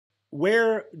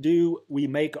where do we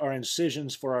make our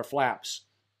incisions for our flaps?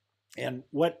 And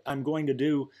what I'm going to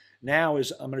do now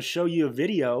is I'm going to show you a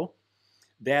video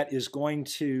that is going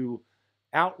to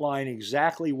outline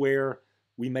exactly where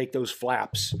we make those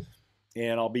flaps.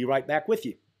 And I'll be right back with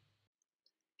you.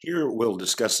 Here we'll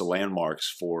discuss the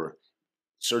landmarks for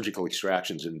surgical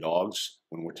extractions in dogs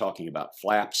when we're talking about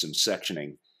flaps and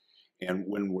sectioning. And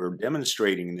when we're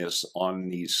demonstrating this on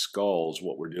these skulls,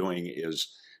 what we're doing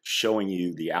is showing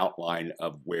you the outline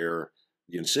of where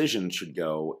the incision should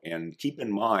go. And keep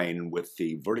in mind with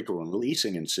the vertical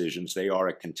releasing incisions, they are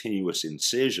a continuous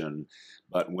incision.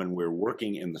 But when we're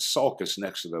working in the sulcus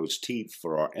next to those teeth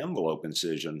for our envelope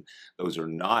incision, those are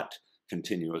not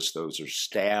continuous. Those are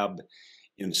stab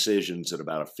incisions at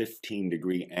about a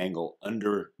 15-degree angle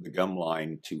under the gum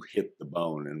line to hit the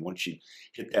bone. And once you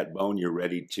hit that bone, you're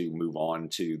ready to move on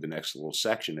to the next little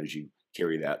section as you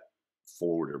carry that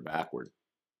forward or backward.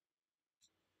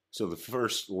 So the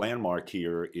first landmark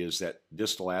here is that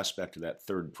distal aspect of that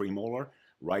third premolar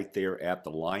right there at the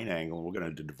line angle. We're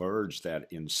going to diverge that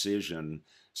incision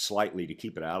slightly to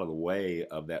keep it out of the way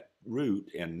of that root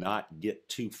and not get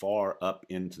too far up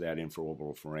into that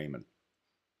infraorbital foramen.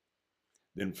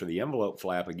 Then for the envelope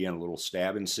flap, again, little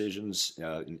stab incisions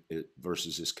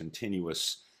versus this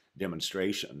continuous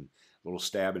demonstration. Little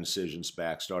stab incisions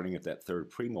back, starting at that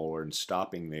third premolar and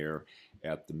stopping there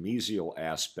at the mesial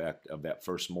aspect of that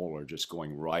first molar, just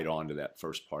going right onto that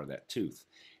first part of that tooth.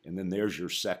 And then there's your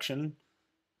section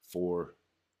for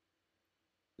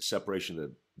the separation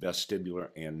of the vestibular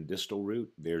and distal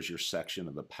root. There's your section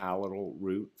of the palatal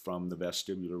root from the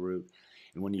vestibular root.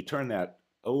 And when you turn that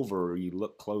over, you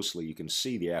look closely, you can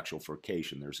see the actual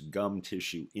furcation. There's gum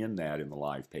tissue in that in the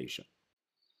live patient.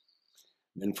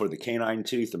 Then for the canine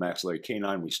tooth, the maxillary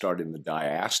canine, we start in the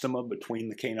diastema between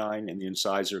the canine and the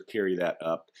incisor, carry that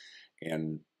up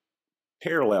and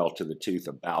parallel to the tooth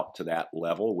about to that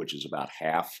level, which is about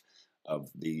half of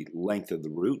the length of the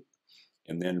root.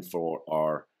 And then for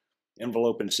our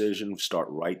envelope incision, start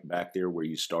right back there where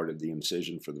you started the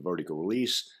incision for the vertical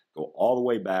release, go all the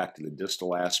way back to the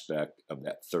distal aspect of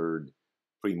that third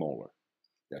premolar.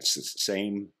 That's the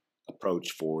same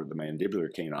approach for the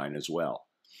mandibular canine as well.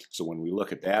 So when we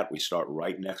look at that, we start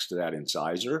right next to that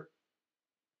incisor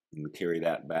and we carry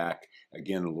that back.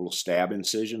 Again, little stab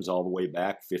incisions all the way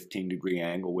back, 15-degree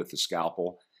angle with the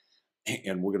scalpel.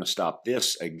 And we're going to stop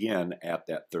this again at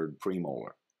that third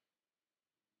premolar.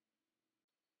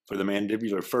 For the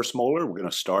mandibular first molar, we're going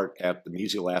to start at the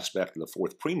mesial aspect of the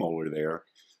fourth premolar there.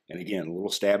 And again, little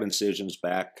stab incisions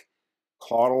back,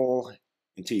 caudal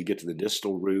until you get to the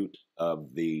distal root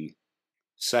of the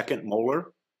second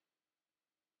molar.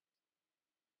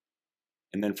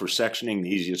 And then for sectioning, the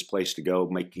easiest place to go,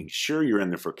 making sure you're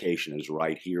in the furcation, is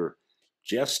right here,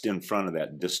 just in front of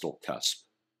that distal cusp.